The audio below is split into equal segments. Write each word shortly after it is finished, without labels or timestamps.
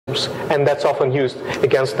and that's often used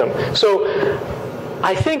against them. So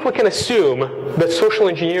I think we can assume that social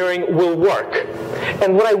engineering will work.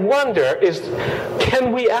 And what I wonder is,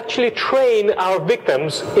 can we actually train our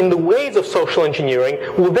victims in the ways of social engineering?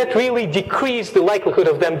 Will that really decrease the likelihood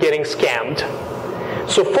of them getting scammed?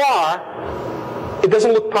 So far, it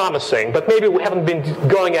doesn't look promising, but maybe we haven't been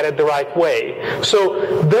going at it the right way.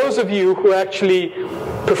 So those of you who actually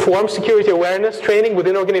perform security awareness training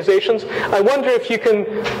within organizations, I wonder if you can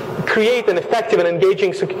create an effective and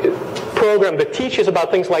engaging program that teaches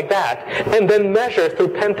about things like that, and then measure through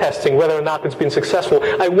pen testing whether or not it's been successful.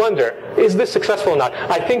 I wonder, is this successful or not?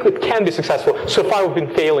 I think it can be successful. So far, we've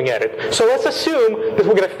been failing at it. So let's assume that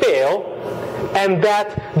we're going to fail, and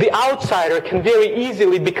that the outsider can very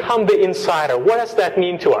easily become the insider. What does that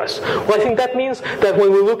mean to us? Well, I think that means that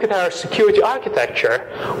when we look at our security architecture,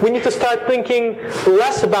 we need to start thinking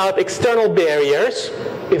less about external barriers,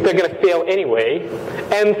 if they're going to fail anyway,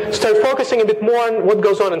 and start focusing a bit more on what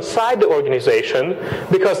goes on inside the organization,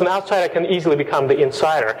 because an outsider can easily become the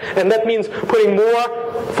insider. And that means putting more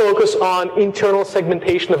focus on internal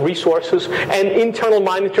segmentation of resources and internal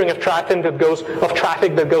monitoring of traffic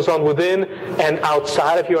that goes on within and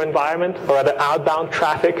outside of your environment, or rather outbound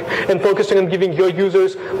traffic, and focusing on giving your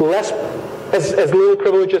users as little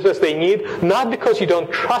privileges as they need, not because you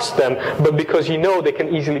don't trust them, but because you know they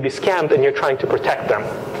can easily be scammed and you're trying to protect them.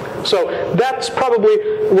 So that's probably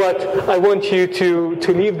what I want you to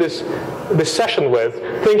leave this session with,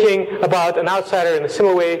 thinking about an outsider in a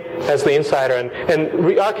similar way as the insider, and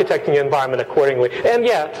re-architecting your environment accordingly. And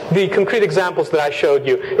yeah, the concrete examples that I showed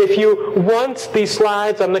you. If you want these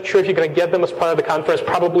slides, I'm not sure if you're going to get them as part of the conference.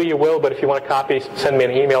 Probably you will, but if you want a copy, send me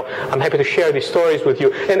an email. I'm happy to share these stories with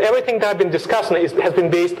you. And everything that I've been discussing has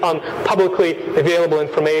been based on publicly available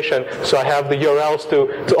information. So I have the URLs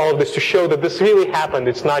to all of this to show that this really happened.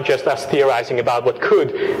 It's not just us theorizing about what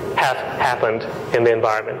could have happened in the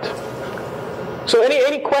environment. So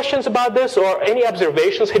any questions about this, or any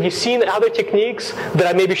observations? Have you seen other techniques that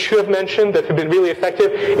I maybe should have mentioned that have been really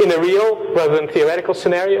effective in the real rather than theoretical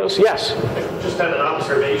scenarios? Yes? I just had an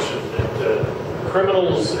observation that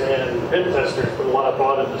criminals and pen testers put a lot of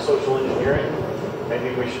thought into social engineering.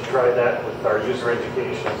 Maybe we should try that with our user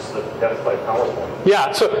education instead of death by PowerPoint.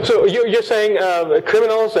 Yeah, so you're saying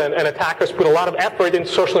criminals and attackers put a lot of effort into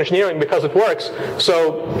social engineering because it works.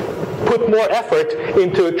 So put more effort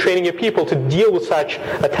into training your people to deal with such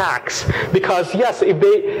attacks. Because yes, if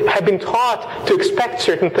they have been taught to expect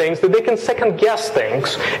certain things, that they can second guess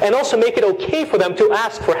things, and also make it okay for them to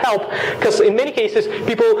ask for help. Because in many cases,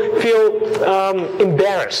 people feel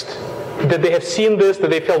embarrassed that they have seen this,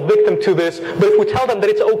 that they fell victim to this. But if we tell them that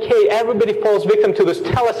it's okay, everybody falls victim to this,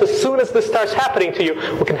 tell us as soon as this starts happening to you,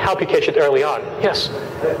 we can help you catch it early on. Yes?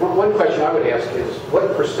 One question I would ask is,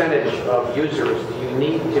 what percentage of users do you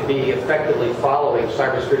need to be effectively following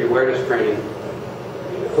cybersecurity awareness training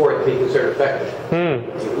for it to be considered effective?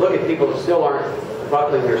 If you look at people that still aren't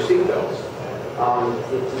buckling their seatbelts,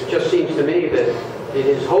 it just seems to me that it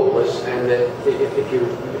is hopeless, and that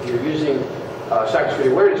if you're using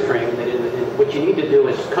cybersecurity awareness training, what you need to do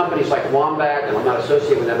is companies like Wombat, and I'm not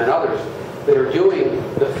associated with them, and others, that are doing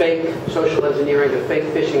the fake social engineering, the fake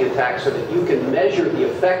phishing attacks, so that you can measure the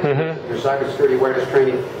effectiveness of your cybersecurity awareness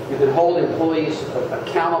training. You can hold employees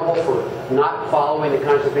accountable for not following the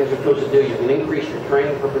kinds of things they're supposed to do. You can increase your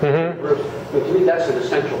training for particular groups. I mean, to me, that's an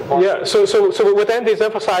essential part. Yeah, so what Andy is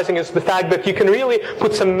emphasizing is the fact that you can really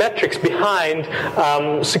put some metrics behind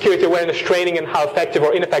security awareness training and how effective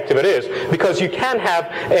or ineffective it is. Because you can have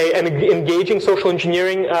an engaging social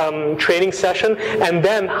engineering training session, and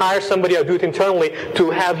then hire somebody or do it internally to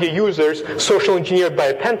have your users social engineered by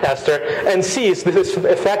a pen tester and see if this is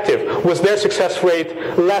effective. Was their success rate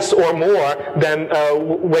less or more than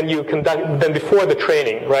than before the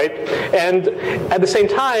training, right? And at the same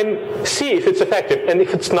time, see if it's effective. And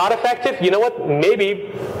if it's not effective, you know what?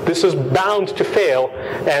 Maybe this is bound to fail,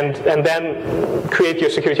 and then create your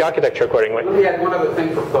security architecture accordingly. Let me add one other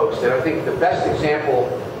thing for folks. That I think the best example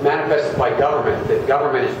manifested by government, that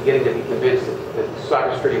government is beginning to be convinced that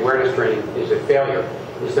cybersecurity awareness training is a failure,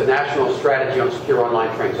 is the National Strategy on Secure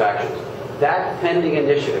Online Transactions. That pending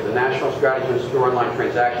initiative, the National Strategy on Secure Online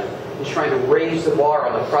Transactions, is trying to raise the bar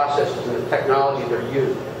on the processes and the technology that are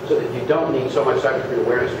used, so that you don't need so much cybersecurity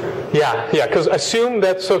awareness training. Yeah, because assume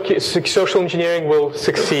that social engineering will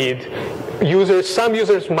succeed. Some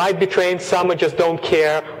users might be trained, some just don't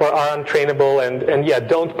care or are untrainable, and yeah,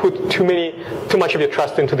 don't put too much of your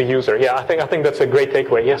trust into the user. Yeah, I think that's a great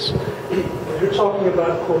takeaway. Yes. You're talking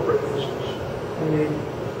about corporate users. I mean,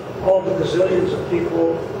 all the gazillions of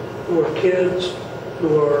people who are kids,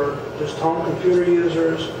 who are just home computer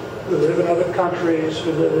users, who live in other countries,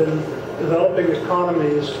 who live in developing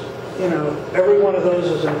economies, every one of those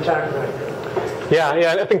is an attack vector.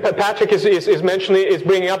 Yeah, I think Patrick is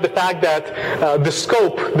bringing up the fact that the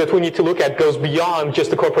scope that we need to look at goes beyond just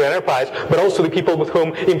the corporate enterprise, but also the people with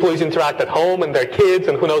whom employees interact at home and their kids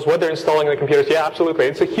and who knows what they're installing on the computers. Yeah, absolutely.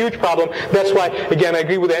 It's a huge problem. That's why, again, I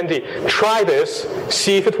agree with Andy. Try this,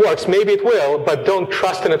 see if it works. Maybe it will, but don't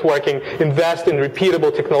trust in it working. Invest in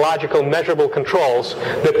repeatable, technological, measurable controls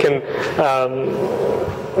that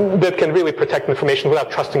can really protect information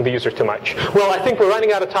without trusting the user too much. Well, I think we're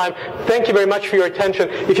running out of time. Thank you very much for your attention.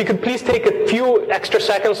 If you could please take a few extra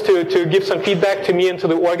seconds to give some feedback to me and to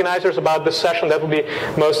the organizers about this session, that would be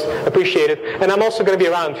most appreciated. And I'm also going to be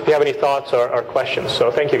around if you have any thoughts or questions. So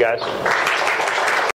thank you, guys.